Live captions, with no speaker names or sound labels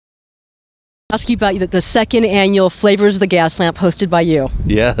Ask you about the second annual Flavors of the Gas Lamp hosted by you.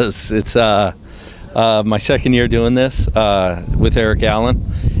 Yes, it's my second year doing this with Eric Allen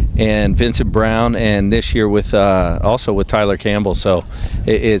and Vincent Brown, and this year with also with Tyler Campbell. So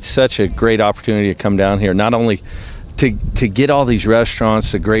it's such a great opportunity to come down here, not only to get all these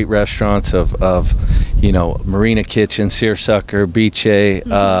restaurants, the great restaurants of Marina Kitchen, Searsucker, Beachay.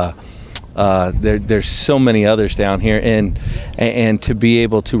 There's so many others down here, and to be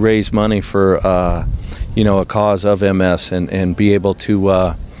able to raise money for a cause of MS and be able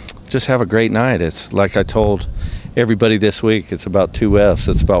to just have a great night. It's like I told everybody this week, it's about two F's.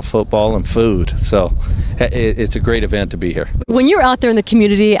 It's about football and food. So it's a great event to be here. When you're out there in the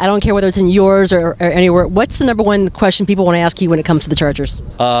community, I don't care whether it's in yours or anywhere, what's the number one question people want to ask you when it comes to the Chargers?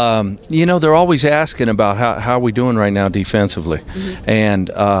 They're always asking about how are we doing right now defensively. And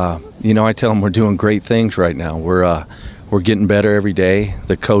I tell them we're doing great things right now. We're getting better every day.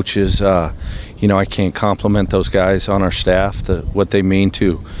 The coaches, I can't compliment those guys on our staff, what they mean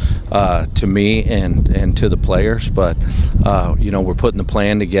to me and to the players. But we're putting the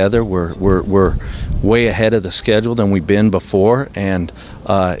plan together. We're way ahead of the schedule than we've been before, and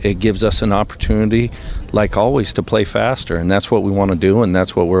it gives us an opportunity, like always, to play faster, and that's what we want to do, and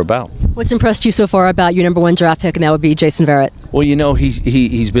that's what we're about. What's impressed you so far about your number one draft pick, and that would be Jason Verrett? Well,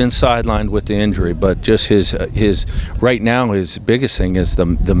 he's been sidelined with the injury, but just his right now his biggest thing is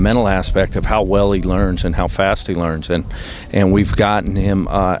the mental aspect of how well he learns and how fast he learns, and we've gotten him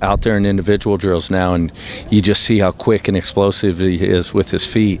out there in individual drills now, and you just see how quick and explosive he is with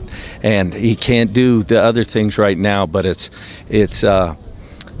his feet, and he can't do the other things right now, but it's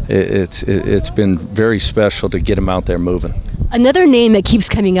been very special to get him out there moving. Another name that keeps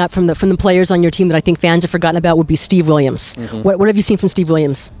coming up from the players on your team that I think fans have forgotten about would be Steve Williams. What have you seen from Steve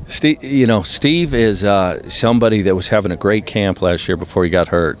Williams? Steve is somebody that was having a great camp last year before he got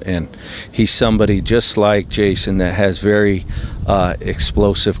hurt, and he's somebody just like Jason that has very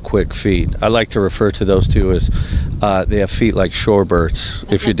explosive, quick feet. I like to refer to those two as they have feet like shorebirds.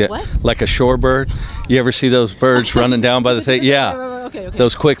 Like a shorebird. You ever see those birds running down by the thing? Yeah. Okay.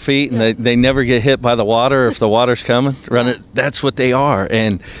 Those quick feet, and they never get hit by the water if the water's coming. That's what they are,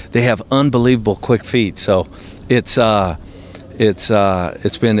 and they have unbelievable quick feet. So it's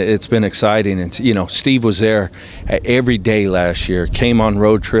been exciting, and Steve was there every day last year, came on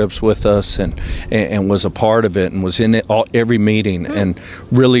road trips with us, and was a part of it, and was in every meeting, and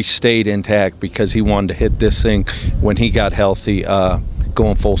really stayed intact because he wanted to hit this thing when he got healthy,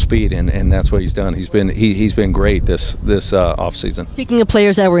 going full speed, and that's what he's done. He's been great this off season. Speaking of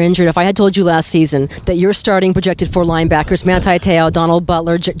players that were injured, if I had told you last season that your starting projected four linebackers, Manti Te'o, Donald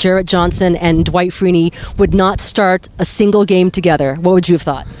Butler, Jarrett Johnson, and Dwight Freeney, would not start a single game together, what would you have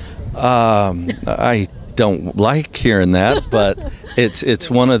thought? I don't like hearing that, but it's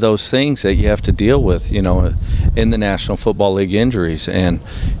one of those things that you have to deal with, in the National Football League injuries, and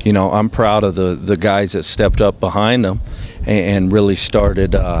I'm proud of the guys that stepped up behind them and really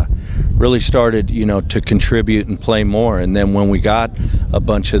started to contribute and play more. And then when we got a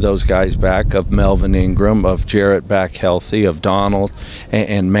bunch of those guys back, of Melvin Ingram, of Jarrett back healthy, of Donald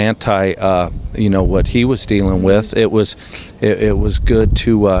and Manti, what he was dealing with, it was good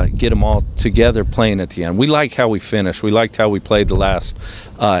to get them all together playing at the end. We like how we finished. We liked how we played the last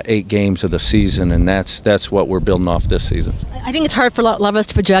 8 games of the season, and that's what we're building off this season. I think it's hard for a lot of us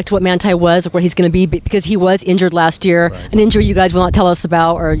to project what Manti was or where he's going to be because he was injured last year. Right. An injury you guys will not tell us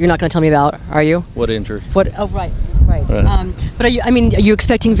about, or you're not going to tell me about, are you? What injury? Oh, right. But are you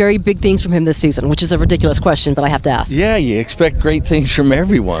expecting very big things from him this season, which is a ridiculous question, but I have to ask. Yeah, you expect great things from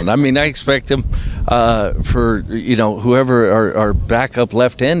everyone. I expect him for whoever our backup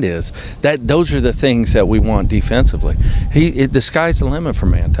left end is. Those are the things that we want defensively. The sky's the limit for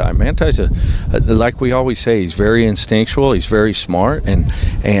Manti. Manti's like we always say, he's very instinctual. He's very smart,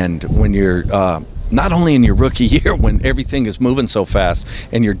 and when you're not only in your rookie year when everything is moving so fast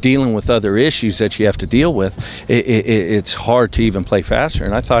and you're dealing with other issues that you have to deal with, it's hard to even play faster.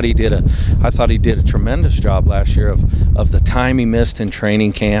 And I thought he did a tremendous job last year of the time he missed in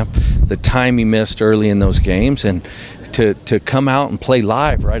training camp, the time he missed early in those games, and to come out and play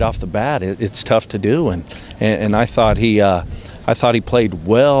live right off the bat, it's tough to do. And I thought he played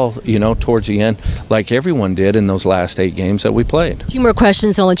well, towards the end, like everyone did in those last 8 games that we played. 2 more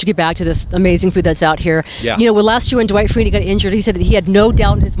questions, and I'll let you get back to this amazing food that's out here. Yeah. When last year when Dwight Freeney got injured, he said that he had no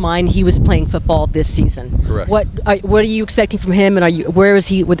doubt in his mind he was playing football this season. Correct. What are you expecting from him, and where is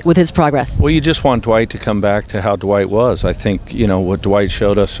he with his progress? Well, you just want Dwight to come back to how Dwight was. I think, what Dwight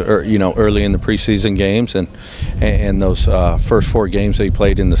showed us, early in the preseason games and those first 4 games that he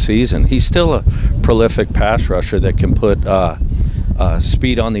played in the season. He's still a prolific pass rusher that can put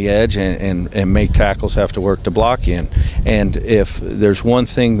speed on the edge and make tackles have to work to block you. And if there's one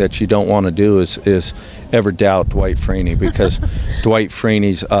thing that you don't want to do is ever doubt Dwight Freeney, because Dwight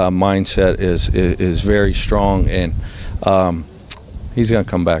Freeney's mindset is very strong, and he's going to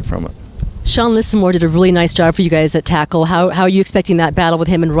come back from it. Sean Lissamore did a really nice job for you guys at tackle. How are you expecting that battle with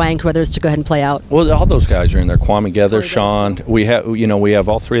him and Ryan Carruthers to go ahead and play out? Well, all those guys are in there. Kwame Gether, Sean. We have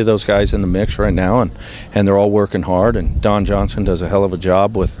all three of those guys in the mix right now, and they're all working hard. And Don Johnson does a hell of a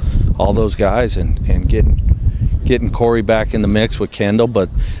job with all those guys and getting Corey back in the mix with Kendall. But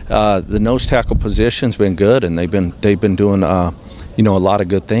the nose tackle position's been good, and they've been doing a lot of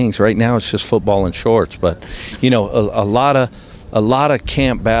good things. Right now, it's just football and shorts, but a lot of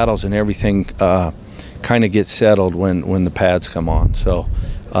camp battles and everything kind of get settled when the pads come on. So,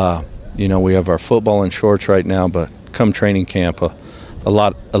 we have our football and shorts right now, but come training camp, a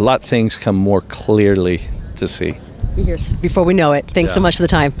lot things come more clearly to see. Before we know it. Thanks so much for the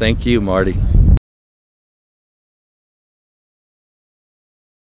time. Thank you, Marty.